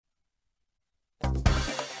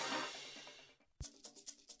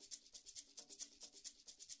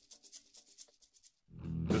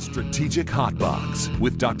Strategic Hotbox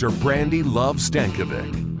with Dr. Brandy Love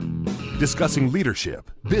Stankovic. Discussing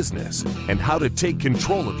leadership, business, and how to take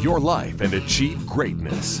control of your life and achieve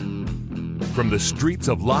greatness. From the streets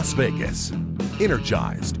of Las Vegas,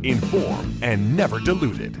 energized, informed, and never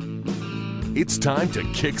diluted. It's time to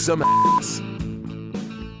kick some ass.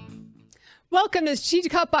 Welcome to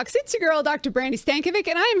Strategic Hotbox. It's your girl, Dr. Brandy Stankovic,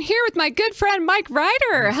 and I am here with my good friend, Mike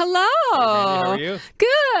Reuter. Hello. Hey, Brandy, how are you?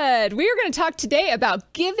 Good. We are going to talk today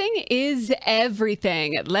about giving is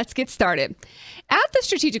everything. Let's get started. At the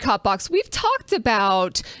Strategic Hotbox, we've talked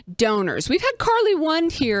about donors. We've had Carly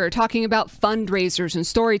Wund here talking about fundraisers and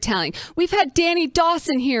storytelling. We've had Danny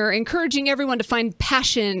Dawson here encouraging everyone to find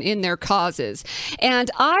passion in their causes.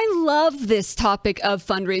 And I love this topic of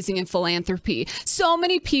fundraising and philanthropy. So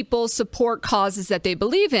many people support causes that they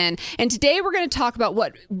believe in. And today we're going to talk about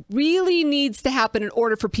what really needs to happen in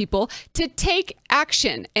order for people to take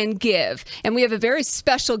action and give. And we have a very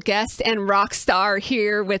special guest and rock star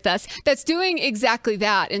here with us that's doing exactly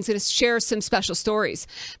that and is going to share some special stories.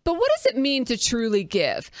 But what does it mean to truly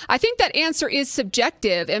give? I think that answer is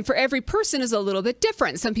subjective, and for every person is a little bit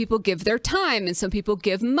different. Some people give their time and some people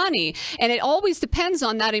give money, and it always depends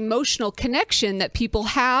on that emotional connection that people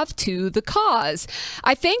have to the cause.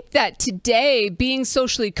 I think that today, being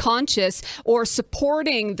socially conscious or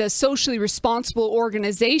supporting the socially responsible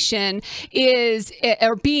organization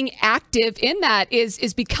or being active in that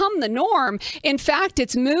is become the norm. In fact,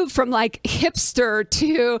 it's moved from like hipster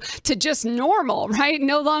to just normal, right?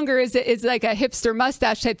 No longer is it like a hipster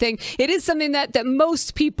mustache type thing. It is something that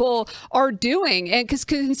most people are doing, and because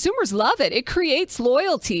consumers love it. It creates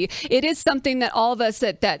loyalty. It is something that all of us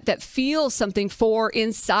that feel something for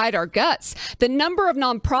inside our guts. The number of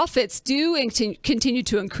nonprofits do continue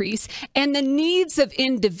to increase, and the needs of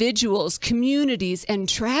individuals, communities, and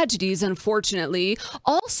tragedies, unfortunately,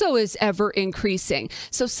 also is ever increasing.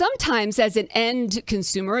 So sometimes as an end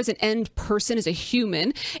consumer, as an end person, as a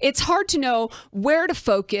human, it's hard to know where to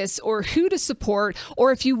focus or who to support,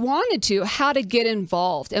 or if you wanted to, how to get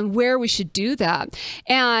involved and where we should do that.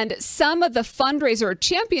 And some of the fundraiser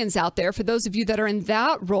champions out there, for those of you that are in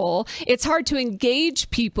that role, it's hard to engage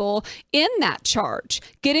people in that charge.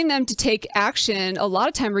 Getting them to take action a lot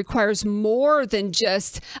of time requires more than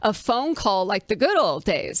just a phone call like the good old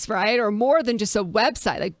days, right? Or more than just a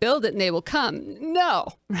website, like build it and they will come. No,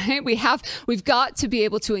 right? We've got to be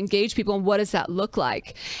able to engage people, and what does that look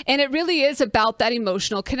like? And it really is about that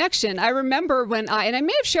emotional connection. I remember when and I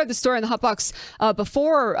may have shared the story in the Hotbox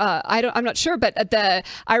before, I'm not sure, but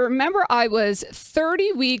I remember I was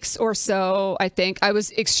 30 weeks or so, I think. I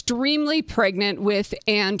was extremely pregnant with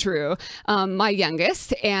Andrew, my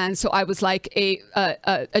youngest. And so I was like a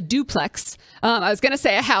duplex. I was going to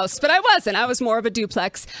say a house, but I wasn't. I was more of a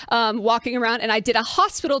duplex, walking around, and I did a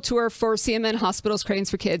hospital tour for CMN Hospitals, Cranes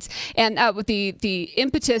for Kids. And the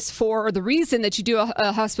impetus for, or the reason that you do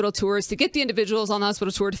a hospital tour is to get the individuals on the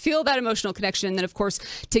hospital tour to feel that emotional connection, and then of course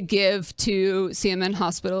to give to CMN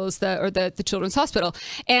Hospitals, the Children's Hospital.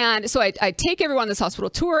 And so I take everyone on this hospital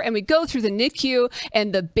tour, and we go through the NICU,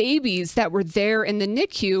 and the babies that were there in the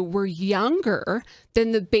NICU were younger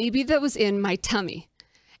than the baby that was in my tummy.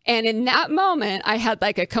 And in that moment, I had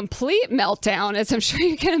like a complete meltdown, as I'm sure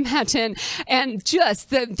you can imagine, and just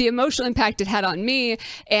the emotional impact it had on me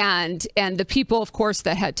and the people, of course,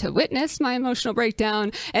 that had to witness my emotional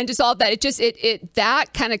breakdown, and just all that.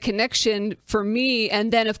 That kind of connection for me,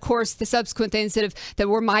 and then of course the subsequent things that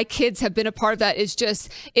where my kids have been a part of that is just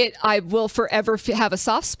it. I will forever have a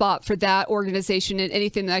soft spot for that organization, and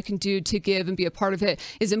anything that I can do to give and be a part of it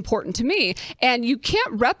is important to me. And you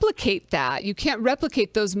can't replicate that. You can't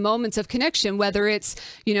replicate those moments of connection, whether it's,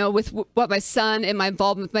 with what my son and my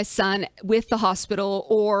involvement with my son with the hospital,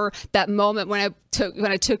 or that moment when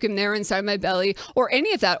I took him there inside my belly, or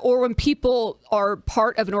any of that, or when people are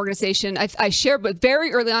part of an organization. I shared, but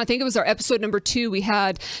very early on, I think it was our episode number 2, we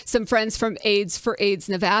had some friends from AIDS for AIDS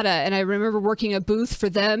Nevada, and I remember working a booth for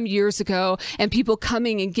them years ago, and people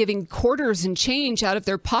coming and giving quarters and change out of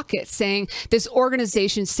their pockets, saying, this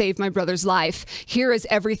organization saved my brother's life. Here is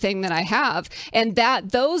everything that I have. And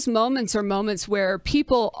those moments are moments where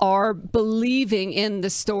people are believing in the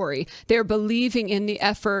story. They're believing in the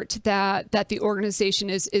effort that the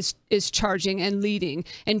organization is charging and leading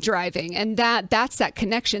and driving. And that's that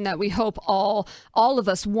connection that we hope all of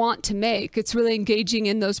us want to make. It's really engaging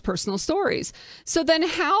in those personal stories. So then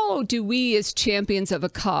how do we, as champions of a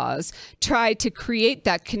cause, try to create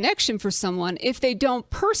that connection for someone if they don't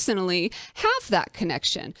personally have that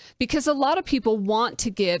connection? Because a lot of people want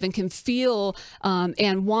to give and can feel and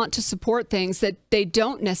and want to support things that they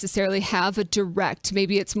don't necessarily have a direct,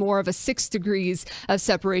 maybe it's more of a 6 degrees of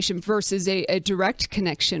separation versus a direct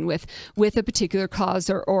connection with a particular cause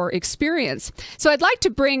or experience. So I'd like to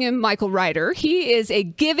bring in Michael Reuter. He is a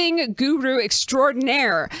giving guru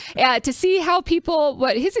extraordinaire to see how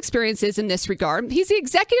what his experience is in this regard. He's the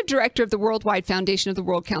executive director of the Worldwide Foundation of the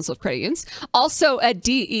World Council of Credit Unions, also a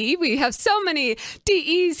DE. We have so many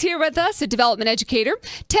DEs here with us, a development educator,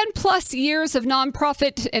 10 plus years of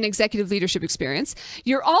nonprofit and executive leadership experience.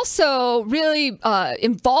 You're also really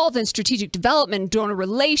involved in strategic development, donor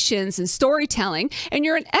relations, and storytelling, and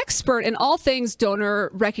you're an expert in all things donor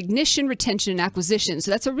recognition, retention, and acquisition.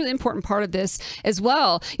 So that's a really important part of this as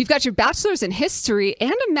well. You've got your bachelor's in history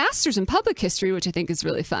and a master's in public history, which I think is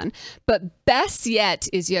really fun. But best yet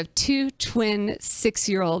is you have 2 twin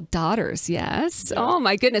 6-year-old daughters. Yes. Yeah. Oh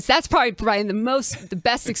my goodness. That's probably providing the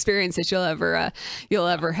best experience that you'll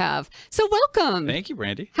ever have. So welcome. Thank you,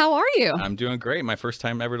 Brandy. How are you? I'm doing great. My first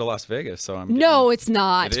time ever to Las Vegas. So No, it's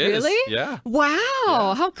not. It is. Really? Yeah. Wow.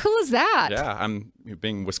 Yeah. How cool is that? Yeah. I'm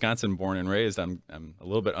being Wisconsin born and raised. I'm a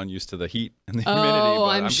little bit unused to the heat and the humidity. Oh,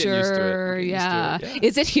 but I'm sure. Used to it. Yeah. Yeah.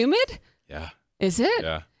 Is it humid? Yeah. Is it?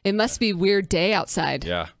 Yeah. It must be a weird day outside.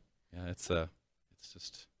 Yeah. Yeah. It's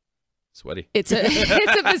just sweaty. It's a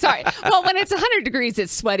bizarre. Well, when it's 100 degrees,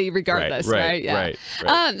 it's sweaty regardless, right? Yeah.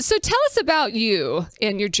 Right. So tell us about you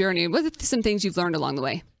and your journey. What are some things you've learned along the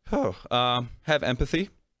way? Have empathy.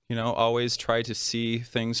 Always try to see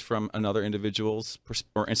things from another individual's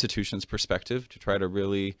or institution's perspective to try to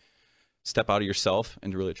really step out of yourself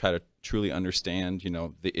and to really try to truly understand,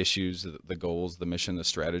 the issues, the goals, the mission, the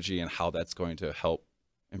strategy, and how that's going to help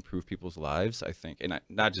improve people's lives, I think. And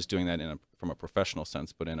not just doing that from a professional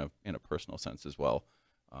sense, but in a personal sense as well.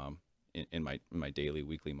 In my daily,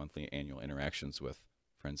 weekly, monthly, annual interactions with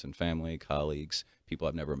friends and family, colleagues, people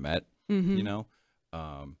I've never met, and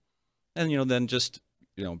then just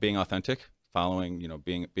being authentic, following,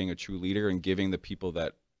 being a true leader and giving the people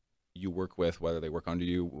that you work with, whether they work under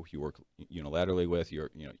you, who you work unilaterally with,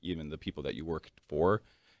 even the people that you work for,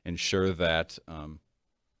 ensure that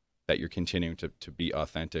that you're continuing to be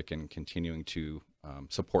authentic and continuing to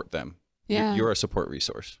support them. Yeah. You're a support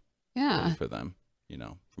resource. Yeah. For them,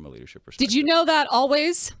 from a leadership perspective. Did you know that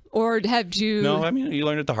always, or have you? No, you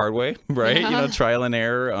learned it the hard way, right? Yeah. Trial and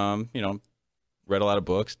error. Read a lot of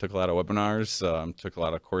books, took a lot of webinars, took a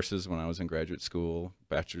lot of courses when I was in graduate school,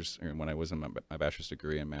 when I was in my bachelor's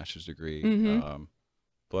degree and master's degree.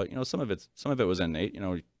 But some of it was innate.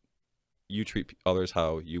 You treat others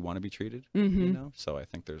how you want to be treated. So I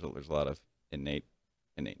think there's a lot of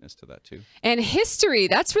innateness to that too. And history,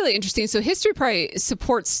 that's really interesting. So history probably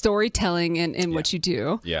supports storytelling in what you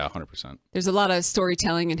do. Yeah, 100%. There's a lot of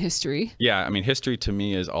storytelling in history. Yeah, history to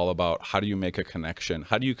me is all about how do you make a connection?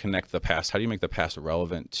 How do you connect the past? How do you make the past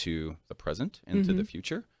relevant to the present and to the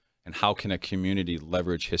future? And how can a community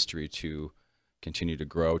leverage history to continue to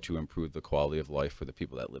grow, to improve the quality of life for the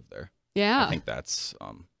people that live there? Yeah. I think that's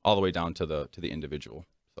all the way down to the individual.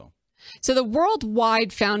 So the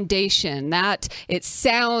Worldwide Foundation, that it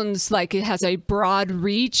sounds like it has a broad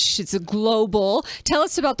reach. It's a global. Tell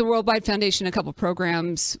us about the Worldwide Foundation, a couple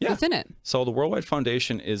programs within it. So the Worldwide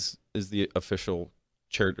Foundation is the official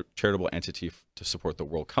charitable entity to support the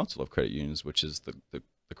World Council of Credit Unions, which is the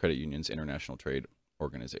Credit Unions International Trade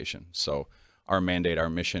Organization. So our mandate, our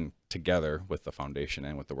mission together with the foundation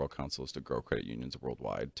and with the World Council is to grow credit unions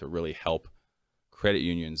worldwide, to really help credit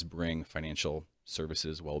unions bring financial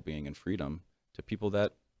services, well-being, and freedom to people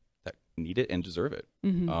that need it and deserve it.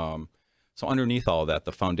 So underneath all of that,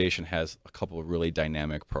 the foundation has a couple of really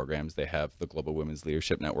dynamic programs. They have the Global Women's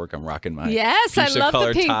Leadership Network. I'm rocking my I love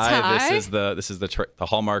the pink tie. This is the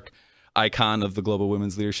hallmark icon of the Global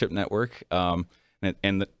Women's Leadership Network. And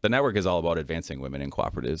the network is all about advancing women in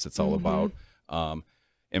cooperatives. It's all about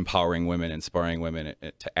empowering women, inspiring women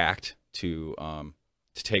to act, to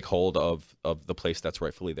take hold of the place that's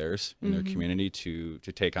rightfully theirs in their community, to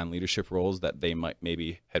take on leadership roles that they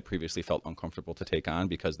maybe had previously felt uncomfortable to take on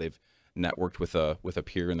because they've networked with a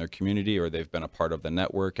peer in their community, or they've been a part of the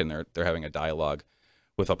network and they're having a dialogue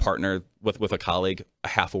with a partner, with a colleague a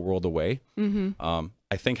half a world away.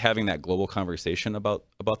 I think having that global conversation about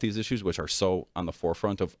these issues, which are so on the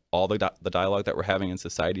forefront of all the dialogue that we're having in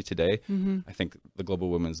society today, I think the Global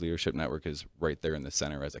Women's Leadership Network is right there in the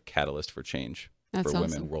center as a catalyst for change. That's for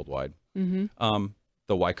awesome. Women worldwide.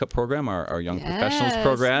 The YCUP program, our Young Professionals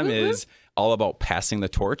program, is all about passing the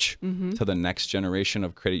torch to the next generation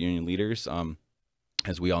of credit union leaders.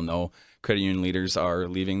 As we all know, credit union leaders are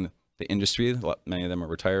leaving the industry. Many of them are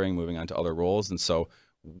retiring, moving on to other roles. And so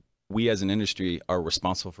we as an industry are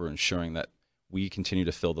responsible for ensuring that we continue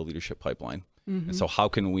to fill the leadership pipeline. And so how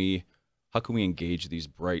can we engage these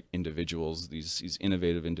bright individuals, these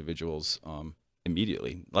innovative individuals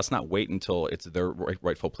immediately? Let's not wait until it's their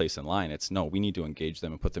rightful place in line. It's no, we need to engage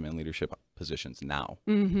them and put them in leadership positions now.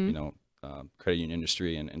 You know, credit union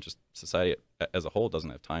industry and just society as a whole doesn't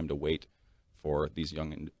have time to wait for these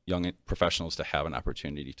young professionals to have an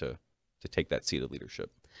opportunity to take that seat of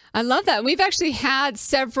leadership. I love that. We've actually had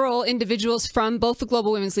several individuals from both the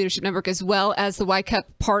Global Women's Leadership Network as well as the YCUP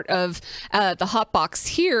part of the Hot Box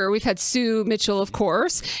here. We've had Sue Mitchell, of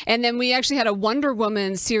course. And then we actually had a Wonder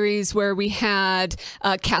Woman series where we had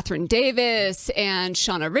Catherine Davis and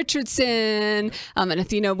Shauna Richardson, an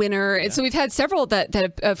Athena winner. And so we've had several that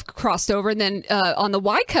have crossed over. And then on the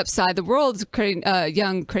YCUP side, the World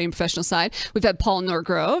Young Creating Professional side, we've had Paul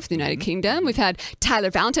Norgrove, the United Kingdom. We've had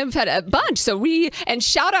Tyler Valentine. We've had a bunch. So and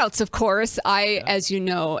shout outs, of course. As you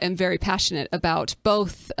know, am very passionate about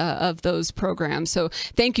both of those programs. So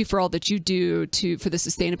thank you for all that you do for the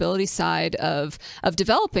sustainability side of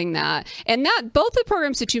developing that. And that both the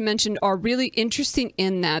programs that you mentioned are really interesting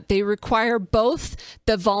in that they require both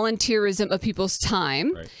the volunteerism of people's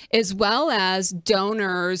time, as well as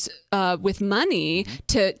donors with money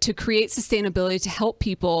to create sustainability to help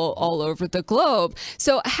people all over the globe.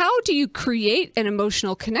 So how do you create an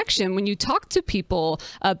emotional connection when you talk to people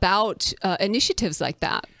about initiatives like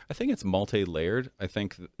that? I think it's multi-layered. I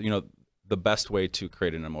think, you know, the best way to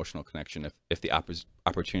create an emotional connection, if the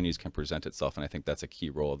opportunities can present itself, and I think that's a key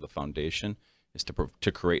role of the foundation, is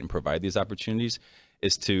to create and provide these opportunities,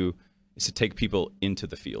 is to take people into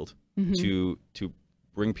the field, to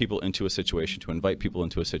bring people into a situation, to invite people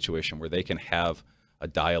into a situation where they can have a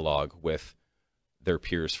dialogue with their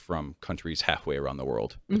peers from countries halfway around the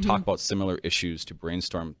world, to talk about similar issues, to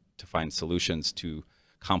brainstorm, to find solutions to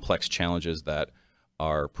complex challenges that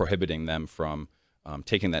are prohibiting them from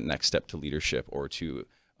taking that next step to leadership, or to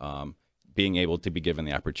being able to be given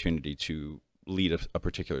the opportunity to lead a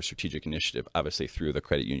particular strategic initiative, obviously through the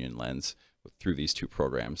credit union lens, through these two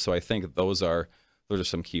programs. So I think those are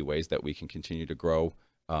some key ways that we can continue to grow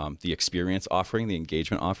the experience offering, the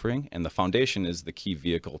engagement offering, and the foundation is the key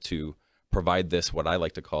vehicle to provide this, what I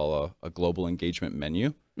like to call a global engagement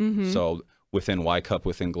menu. So within YCUP,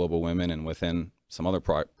 within Global Women, and within some other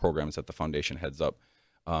programs that the foundation heads up,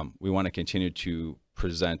 we want to continue to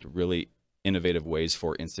present really innovative ways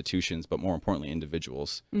for institutions, but more importantly,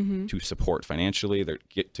 individuals to support financially,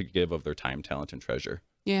 to give of their time, talent, and treasure.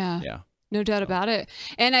 Yeah. No doubt about it.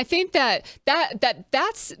 And I think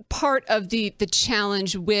that's part of the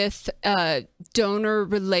challenge with donor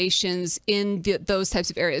relations in those types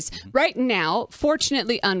of areas. Right now,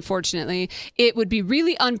 fortunately, unfortunately, it would be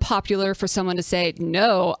really unpopular for someone to say,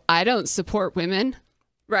 no, I don't support women.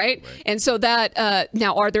 Right. And so that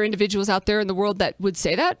now, are there individuals out there in the world that would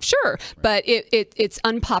say that? Sure. But it's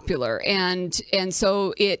unpopular. And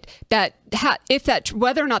so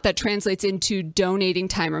whether or not that translates into donating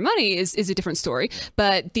time or money is a different story.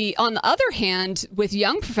 But on the other hand, with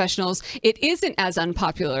young professionals, it isn't as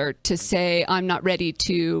unpopular to say, I'm not ready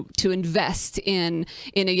to invest in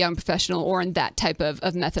a young professional or in that type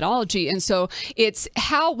of methodology. And so it's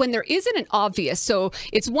when there isn't an obvious. So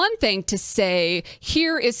it's one thing to say,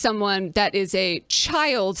 here is someone that is a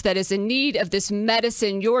child that is in need of this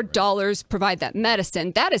medicine. Your dollars provide that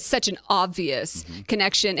medicine. That is such an obvious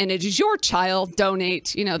connection. And it is your child,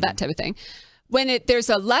 donate, that type of thing. When there's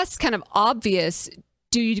a less kind of obvious,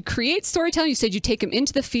 do you create storytelling? You said you take them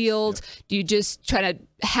into the field. Do you just try to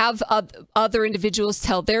have other individuals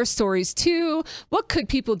tell their stories too? What could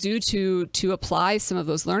people do to apply some of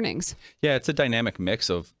those learnings? Yeah, it's a dynamic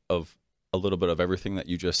mix of a little bit of everything that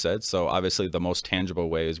you just said. So obviously the most tangible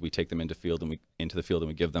way is we take them into the field and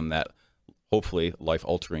we give them that hopefully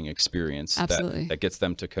life-altering experience that gets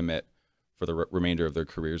them to commit for the remainder of their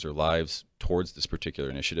careers or lives towards this particular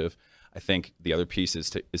initiative. I think the other piece is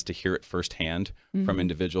to hear it firsthand from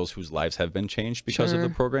individuals whose lives have been changed because of the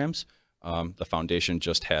programs. The foundation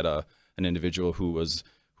just had an individual whose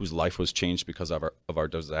life was changed because of our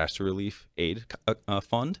disaster relief aid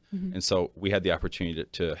fund. And so we had the opportunity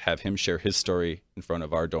to have him share his story in front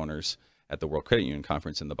of our donors at the World Credit Union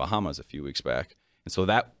Conference in the Bahamas a few weeks back. And so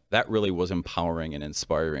that really was empowering and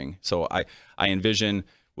inspiring. So I envision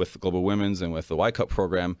with Global Women's and with the YCUP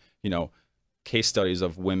program, case studies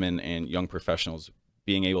of women and young professionals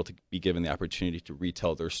being able to be given the opportunity to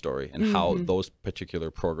retell their story and how those particular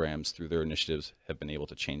programs through their initiatives have been able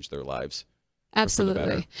to change their lives.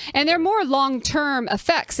 Absolutely. And they're more long-term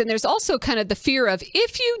effects. And there's also kind of the fear of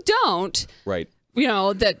if you don't,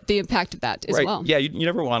 that the impact of that as well. Yeah, you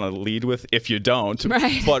never want to lead with if you don't.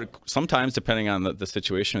 But sometimes, depending on the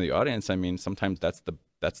situation of the audience, I mean, sometimes that's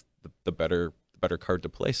the better better card to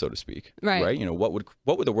play, so to speak. Right. You know, what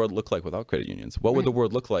would the world look like without credit unions? What would the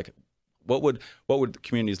world look like? What would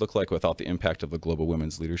communities look like without the impact of the Global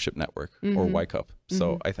Women's Leadership Network or YCUP?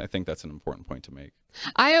 So I think that's an important point to make.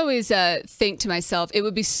 I always think to myself, it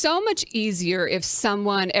would be so much easier if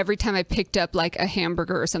someone, every time I picked up like a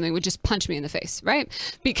hamburger or something, would just punch me in the face, right?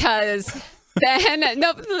 Because then,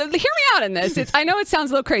 no, hear me out in this. I know it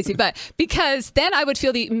sounds a little crazy, but because then I would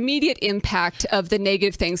feel the immediate impact of the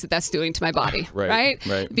negative things that that's doing to my body, right?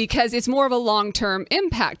 Because it's more of a long-term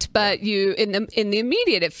impact, but in the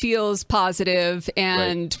immediate, it feels positive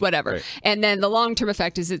and whatever. And then the long-term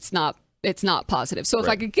effect is it's not positive. So if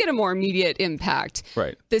I could get a more immediate impact,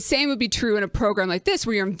 the same would be true in a program like this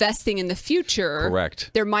where you're investing in the future.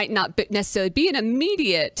 Correct. There might not necessarily be an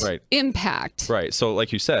immediate impact. Right. So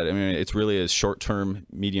like you said, I mean, it's really as short-term,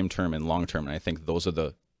 medium-term, and long-term. And I think those are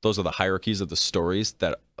the hierarchies of the stories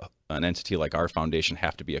that an entity like our foundation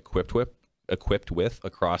have to be equipped with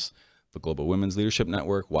across the Global Women's Leadership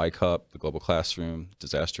Network, YCUP, the Global Classroom,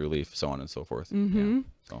 disaster relief, so on and so forth.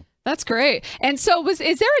 That's great. And so is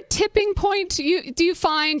there a tipping point? Do you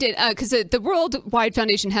find it, because the Worldwide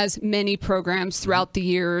Foundation has many programs throughout the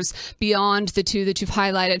years beyond the two that you've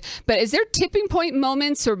highlighted, but is there tipping point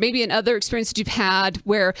moments or maybe in other experiences you've had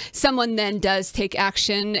where someone then does take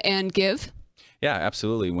action and give? Yeah,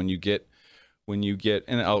 absolutely. When you get,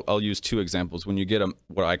 and I'll use two examples. When you get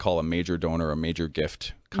what I call a major donor, a major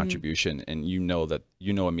gift contribution, and you know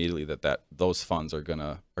immediately that those funds are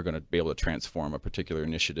gonna be able to transform a particular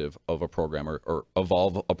initiative of a program or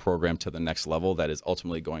evolve a program to the next level that is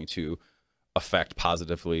ultimately going to affect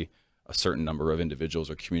positively a certain number of individuals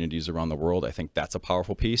or communities around the world. I think that's a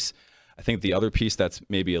powerful piece. I think the other piece that's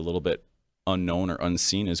maybe a little bit unknown or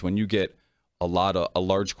unseen is when you get a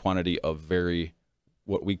large quantity of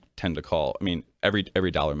what we tend to call, I mean, every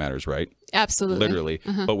dollar matters, right? Absolutely. Literally.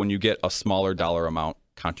 But when you get a smaller dollar amount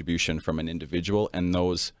contribution from an individual and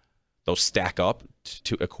those stack up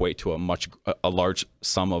to equate to a large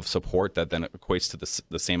sum of support that then equates to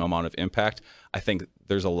the same amount of impact, I think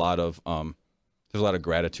there's a lot of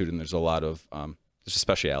gratitude and there's a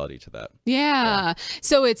speciality to that. Yeah.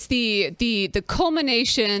 So it's the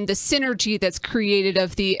culmination, the synergy that's created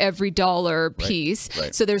of the every dollar piece.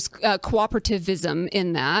 So there's cooperativism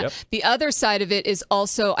in that. Yep. The other side of it is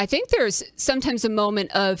also, I think there's sometimes a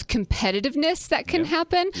moment of competitiveness that can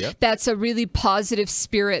happen. Yep. That's a really positive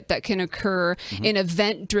spirit that can occur in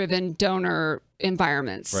event-driven donor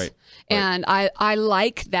environments. And I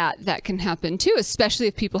like that can happen too, especially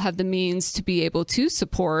if people have the means to be able to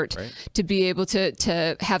support, to be able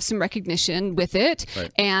to have some recognition with it.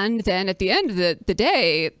 And then at the end of the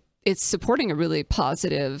day, it's supporting a really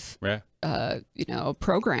positive,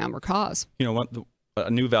 program or cause. A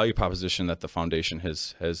new value proposition that the foundation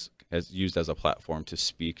has used as a platform to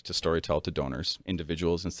speak to storytell to donors,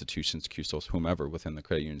 individuals, institutions, CUSOs, whomever within the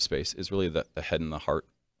credit union space is really the head and the heart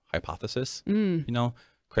hypothesis.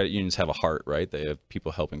 Credit unions have a heart, right? They have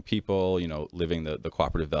people helping people, living the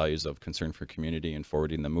cooperative values of concern for community and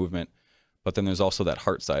forwarding the movement. But then there's also that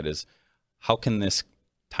heart side is how can this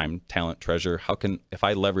time, talent, treasure, if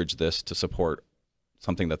I leverage this to support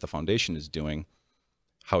something that the foundation is doing,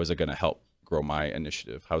 how is it going to help grow my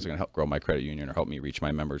initiative? How is it going to help grow my credit union or help me reach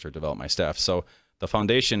my members or develop my staff? So the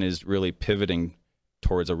foundation is really pivoting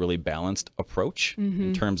towards a really balanced approach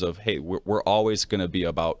in terms of, hey, we're always going to be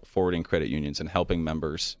about forwarding credit unions and helping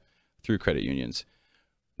members through credit unions.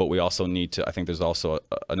 But we also need to, I think there's also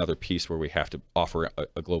another piece where we have to offer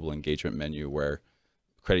a global engagement menu where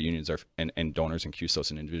credit unions and donors and CUSOs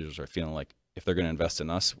and individuals are feeling like if they're going to invest in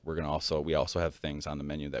us, we also have things on the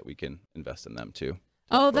menu that we can invest in them too.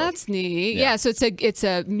 Oh, that's neat. Yeah. So it's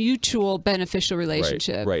a mutual beneficial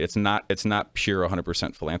relationship. Right. It's not pure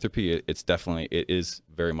 100% philanthropy. It is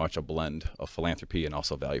very much a blend of philanthropy and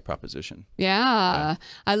also value proposition. Yeah.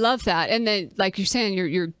 I love that. And then, like you're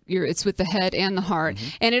saying, it's with the head and the heart,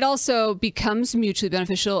 and it also becomes mutually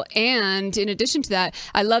beneficial. And in addition to that,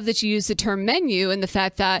 I love that you use the term menu and the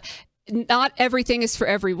fact that not everything is for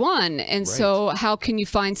everyone. And so how can you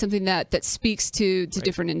find something that speaks to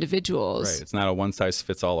different individuals? Right. It's not a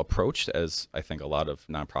one-size-fits-all approach, as I think a lot of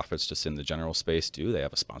nonprofits just in the general space do. They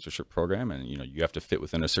have a sponsorship program and you have to fit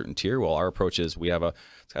within a certain tier. Well, our approach is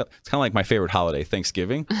it's kind of like my favorite holiday,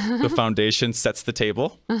 Thanksgiving. The foundation sets the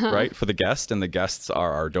table, right, for the guest, and the guests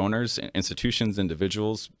are our donors, institutions,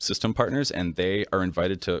 individuals, system partners, and they are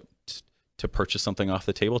invited to purchase something off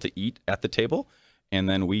the table, to eat at the table. And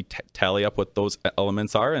then we tally up what those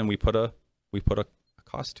elements are, and we put a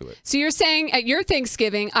cost to it. So you're saying at your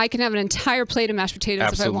Thanksgiving, I can have an entire plate of mashed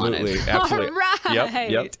potatoes if I wanted. Absolutely. All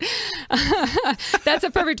right. Yep. That's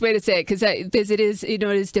a perfect way to say it because it is, it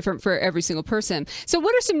is different for every single person. So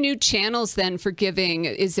what are some new channels then for giving?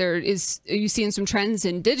 Are you seeing some trends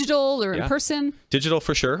in digital or in person? Digital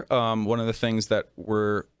for sure. One of the things that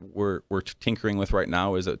we're tinkering with right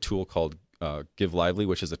now is a tool called Give Lively,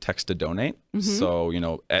 which is a text to donate. So,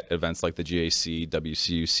 at events like the GAC,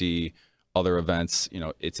 WCUC, other events,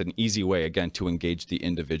 it's an easy way, again, to engage the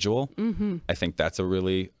individual. I think that's a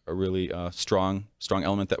really strong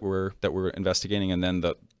element that we're investigating. And then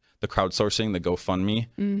the crowdsourcing, the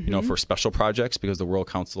GoFundMe, for special projects, because the World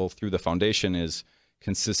Council through the foundation is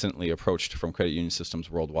consistently approached from credit union systems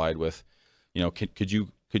worldwide with, could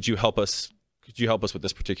you help us with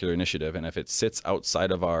this particular initiative? And if it sits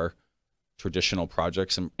outside of our traditional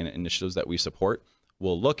projects and initiatives that we support,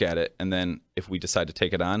 we'll look at it, and then if we decide to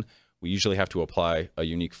take it on, we usually have to apply a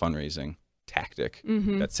unique fundraising tactic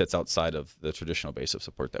that sits outside of the traditional base of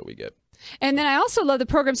support that we get. And then I also love the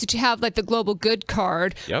programs that you have, like the Global Good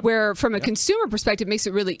Card, where from a consumer perspective, it makes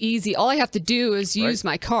it really easy. All I have to do is use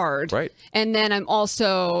my card. Right. And then I'm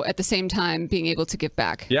also, at the same time, being able to give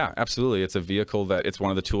back. Yeah, absolutely. It's a vehicle it's one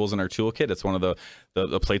of the tools in our toolkit. It's one of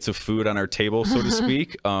the plates of food on our table, so to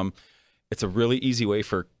speak. It's a really easy way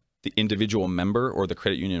for the individual member or the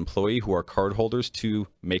credit union employee who are card holders to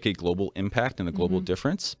make a global impact and a global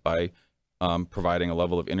difference by providing a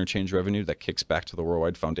level of interchange revenue that kicks back to the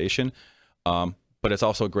Worldwide Foundation. But it's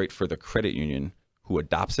also great for the credit union who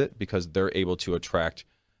adopts it because they're able to attract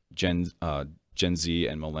Gen Z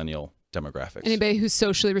and millennial demographics. Anybody who's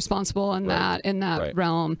socially responsible in that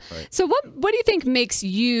realm. So what do you think makes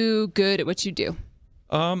you good at what you do?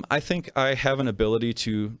 I think I have an ability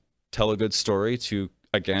to tell a good story, to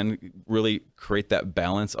again really create that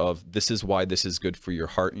balance of this is why this is good for your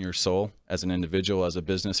heart and your soul as an individual, as a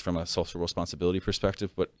business, from a social responsibility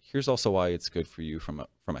perspective, but here's also why it's good for you from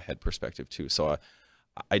a head perspective too. So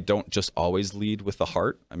I don't just always lead with the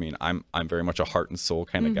heart. I mean, I'm very much a heart and soul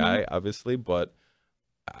kind of guy, obviously, but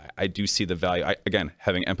I do see the value. Again,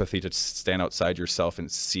 having empathy to stand outside yourself and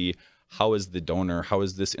see how is the donor, how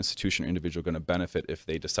is this institution or individual going to benefit if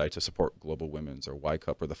they decide to support Global Women's or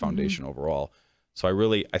YCUP or the foundation overall. So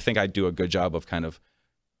I think I do a good job of kind of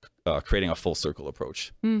creating a full circle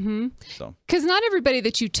approach. So, because not everybody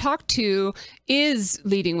that you talk to is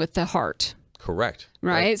leading with the heart. Correct.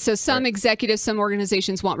 Right. So some executives, some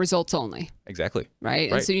organizations want results only. Exactly.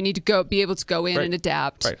 Right. And so you need to be able to go in and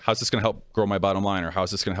adapt. Right. How's this going to help grow my bottom line, or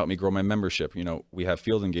how's this going to help me grow my membership? We have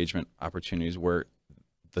field engagement opportunities where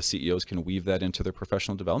the CEOs can weave that into their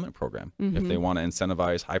professional development program. If they want to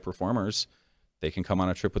incentivize high performers, they can come on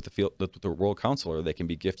a trip with the World Council, or they can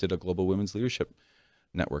be gifted a Global Women's Leadership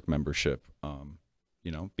Network membership.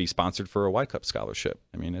 Be sponsored for a YCUP scholarship.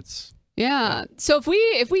 I mean, it's So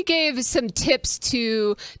if we gave some tips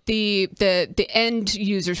to the end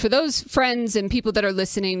users, for those friends and people that are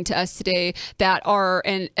listening to us today that are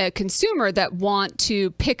a consumer that want to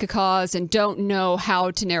pick a cause and don't know how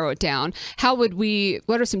to narrow it down,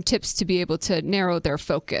 what are some tips to be able to narrow their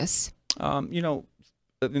focus? I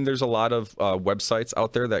mean, there's a lot of websites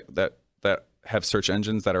out there that have search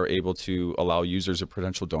engines that are able to allow users or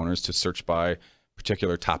potential donors to search by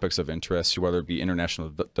particular topics of interest, whether it be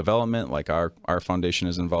international development, like our foundation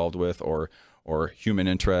is involved with, or human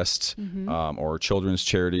interest, or children's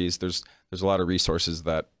charities. There's a lot of resources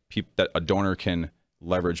that a donor can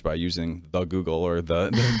leverage by using the Google or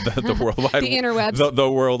the worldwide the interwebs,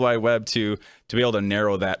 the World Wide Web to be able to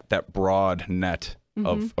narrow that broad net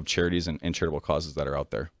of charities and charitable causes that are out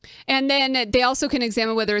there. And then they also can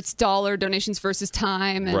examine whether it's dollar donations versus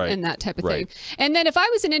time and that type of thing. And then if I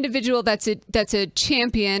was an individual that's a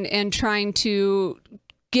champion and trying to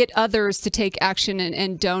get others to take action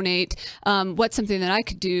and donate, what's something that I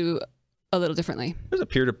could do a little differently?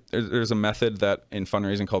 There's a method that in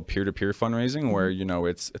fundraising called peer-to-peer fundraising, where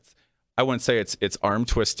it's I wouldn't say it's arm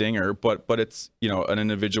twisting, but it's an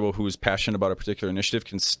individual who's passionate about a particular initiative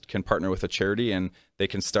can partner with a charity, and they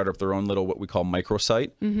can start up their own little what we call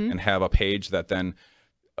microsite and have a page that then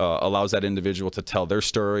allows that individual to tell their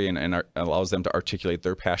story and allows them to articulate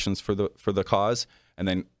their passions for the cause, and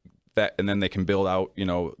then they can build out,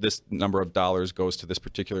 this number of dollars goes to this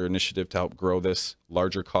particular initiative to help grow this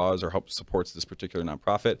larger cause or help supports this particular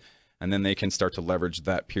nonprofit, and then they can start to leverage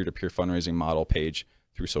that peer-to-peer fundraising model page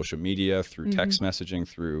through social media, through text messaging,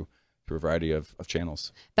 through through a variety of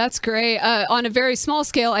channels. That's great. On a very small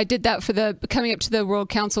scale, I did that for the coming up to the World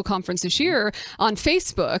Council Conference this year on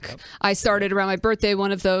Facebook. Yep. I started around my birthday,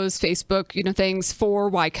 one of those Facebook, things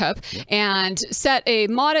for YCUP, yep. and set a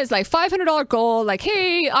modest like $500 goal. Like,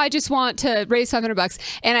 hey, I just want to raise $500,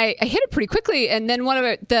 and I hit it pretty quickly. And then one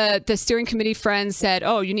of the steering committee friends said,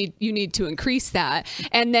 "Oh, you need to increase that."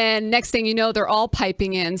 And then next thing you know, they're all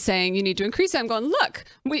piping in saying you need to increase it. I'm going, look,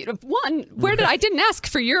 I didn't ask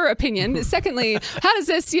for your opinion. Secondly, how does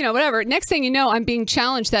this, whatever. Next thing you know, I'm being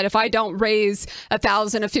challenged that if I don't raise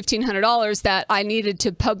 $1,000 or $1,500, that I needed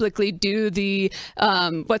to publicly do the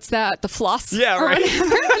what's that? The floss? Yeah, right.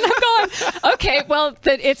 And I'm going, okay, well,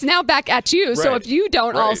 it's now back at you. Right. So if you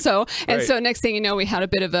don't also, and so next thing you know, we had a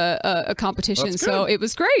bit of a competition. So it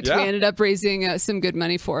was great. Yeah. We ended up raising some good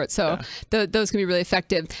money for it. So those can be really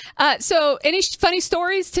effective. So any funny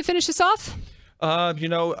stories to finish us off?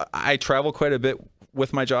 I travel quite a bit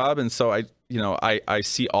with my job, and so I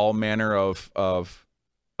see all manner of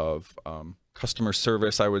customer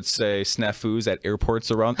service, I would say, snafus at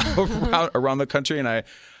airports around the country. And I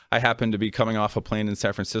happened to be coming off a plane in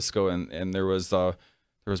San Francisco, and there was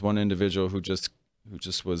one individual who just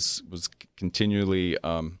was continually,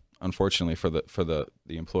 unfortunately for the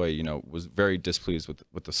employee, was very displeased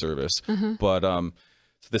with the service. Mm-hmm. But so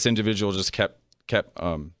this individual just kept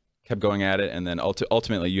going at it, and then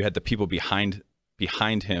ultimately you had the people behind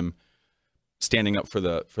him standing up for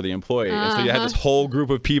the employee. And so you had this whole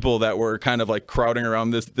group of people that were kind of like crowding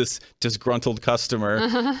around this disgruntled customer.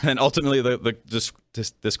 And ultimately this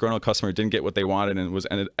disgruntled customer didn't get what they wanted,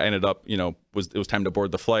 and ended up, it was time to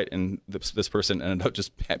board the flight, and this person ended up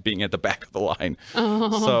just being at the back of the line.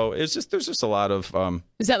 So there's just a lot of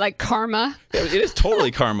is that like karma? It is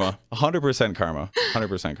totally karma. 100% karma.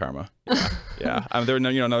 100% karma. Yeah. There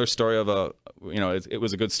another story of it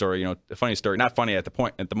was a good story, a funny story, not funny at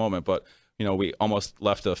the moment, but we almost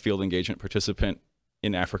left a field engagement participant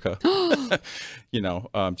in Africa.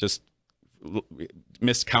 Just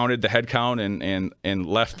miscounted the head count and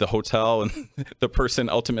left the hotel, and the person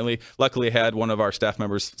luckily had one of our staff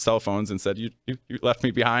members' cell phones and said, "You left me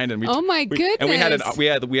behind." And goodness! And we had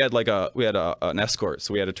an escort,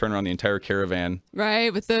 so we had to turn around the entire caravan.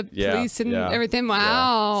 Right, with the police and everything.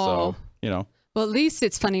 Wow. Yeah. So well, at least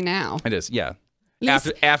it's funny now. It is, yeah.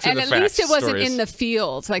 After and at least it wasn't in the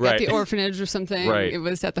field, like at the orphanage or something. Right. It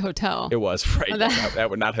was at the hotel. It was, right. That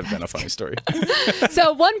would not have been a funny story.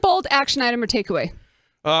 So one bold action item or takeaway?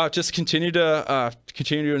 Just continue to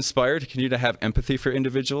inspire, continue to have empathy for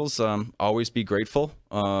individuals. Always be grateful.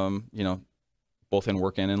 Both in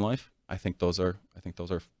work and in life. I think those are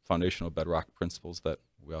foundational bedrock principles that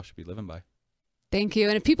we all should be living by. Thank you.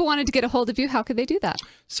 And if people wanted to get a hold of you, how could they do that?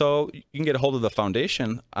 So you can get a hold of the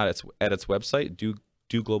foundation at its website,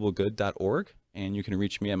 doglobalgood.org, and you can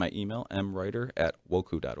reach me at my email,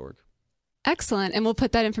 mreuter@woku.org. Excellent. And we'll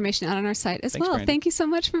put that information out on our site as well. Brandy. Thank you so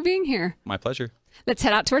much for being here. My pleasure. Let's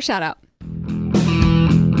head out to our shout out.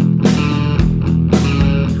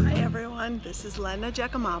 This is Lena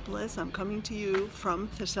Giacomopoulos. I'm coming to you from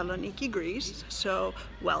Thessaloniki, Greece. So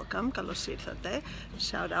welcome, kalos ήρθατε.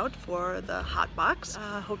 Shout out for the hot box.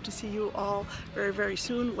 Hope to see you all very, very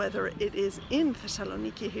soon, whether it is in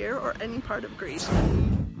Thessaloniki here or any part of Greece.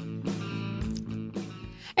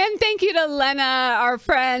 And thank you to Lena, our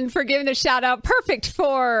friend, for giving the shout out. Perfect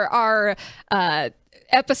for our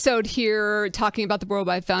episode here talking about the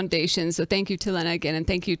Worldwide Foundation. So thank you to Lena again, and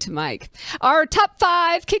thank you to Mike. Our top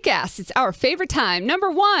 5 kick-ass. It's our favorite time.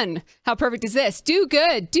 Number 1, how perfect is this? Do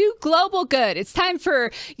good. Do global good. It's time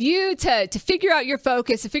for you to figure out your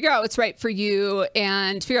focus, to figure out what's right for you,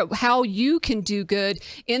 and figure out how you can do good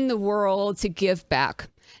in the world to give back.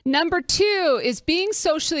 Number 2 is being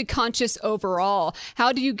socially conscious overall.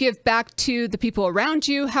 How do you give back to the people around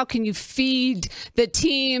you? How can you feed the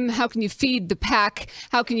team? How can you feed the pack?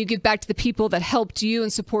 How can you give back to the people that helped you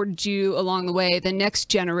and supported you along the way, the next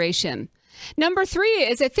generation? Number 3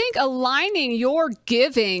 is, I think, aligning your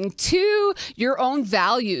giving to your own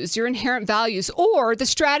values, your inherent values, or the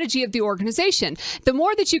strategy of the organization. The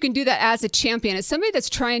more that you can do that as a champion, as somebody that's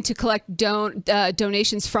trying to collect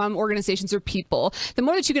donations from organizations or people, the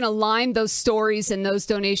more that you can align those stories and those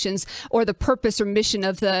donations, or the purpose or mission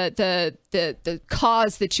of the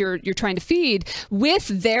cause that you're trying to feed, with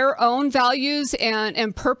their own values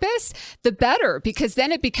and purpose, the better, because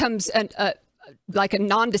then it becomes like a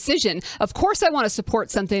non-decision. Of course, I want to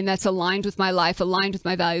support something that's aligned with my life, aligned with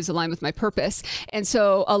my values, aligned with my purpose. And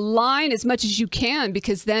so align as much as you can,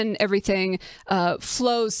 because then everything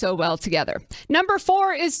flows so well together. Number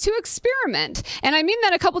 4 is to experiment. And I mean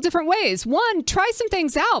that a couple different ways. 1, try some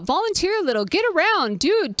things out, volunteer a little, get around,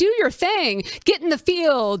 do your thing, get in the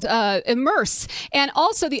field, immerse. And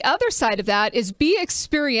also the other side of that is be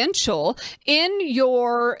experiential in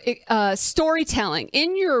your storytelling,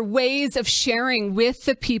 in your ways of sharing with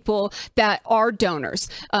the people that are donors.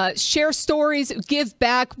 Share stories, give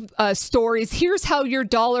back stories. Here's how your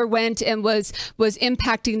dollar went and was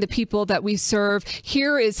impacting the people that we serve.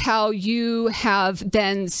 Here is how you have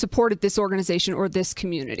then supported this organization or this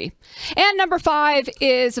community. And number 5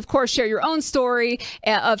 is, of course, share your own story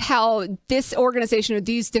of how this organization or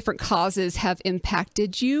these different causes have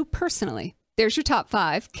impacted you personally. There's your top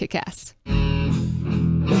 5. Kick ass.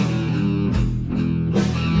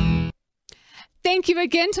 Thank you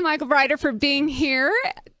again to Michael Reuter for being here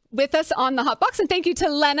with us on the Hot Box. And thank you to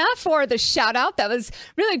Lena for the shout out. That was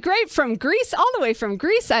really great, from Greece, all the way from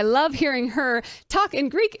Greece. I love hearing her talk in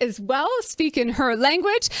Greek as well, speak in her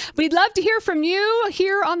language. We'd love to hear from you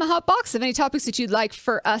here on the Hot Box. If any topics that you'd like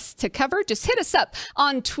for us to cover, just hit us up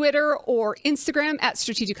on Twitter or Instagram at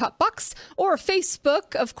Strategic Hot Box, or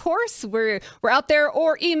Facebook, of course. We're out there,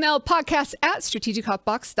 or email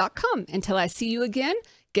podcast@strategichotbox.com. Until I see you again,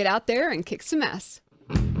 get out there and kick some ass.